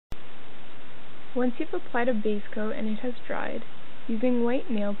Once you've applied a base coat and it has dried, using white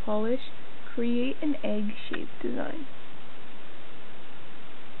nail polish, create an egg-shaped design.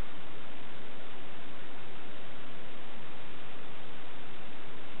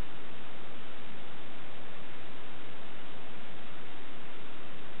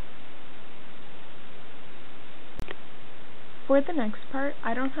 For the next part,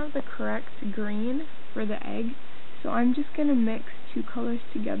 I don't have the correct green for the egg, so I'm just going to mix two colors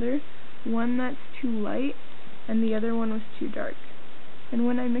together, one that's too light and the other one was too dark. And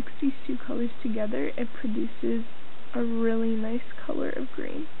when I mix these two colors together, it produces a really nice color of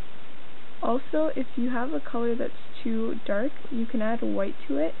green. Also, if you have a color that's too dark, you can add white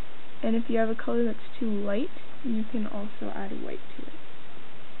to it, and if you have a color that's too light, you can also add white to it.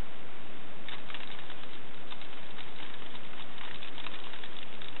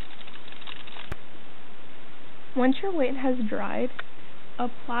 Once your white has dried,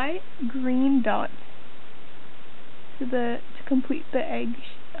 apply green dots to complete the egg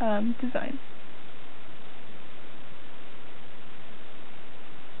design.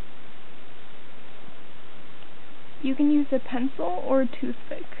 You can use a pencil or a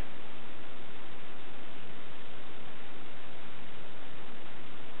toothpick.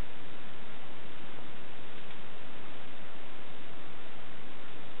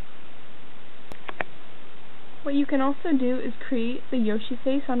 What you can also do is create the Yoshi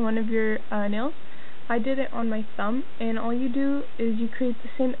face on one of your nails. I did it on my thumb, and all you do is you create the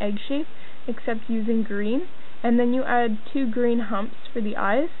same egg shape except using green, and then you add two green humps for the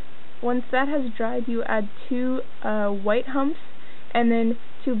eyes. Once that has dried, you add two white humps and then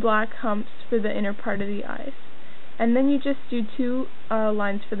two black humps for the inner part of the eyes. And then you just do two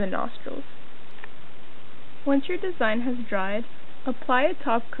lines for the nostrils. Once your design has dried, apply a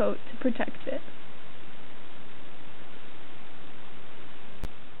top coat to protect it.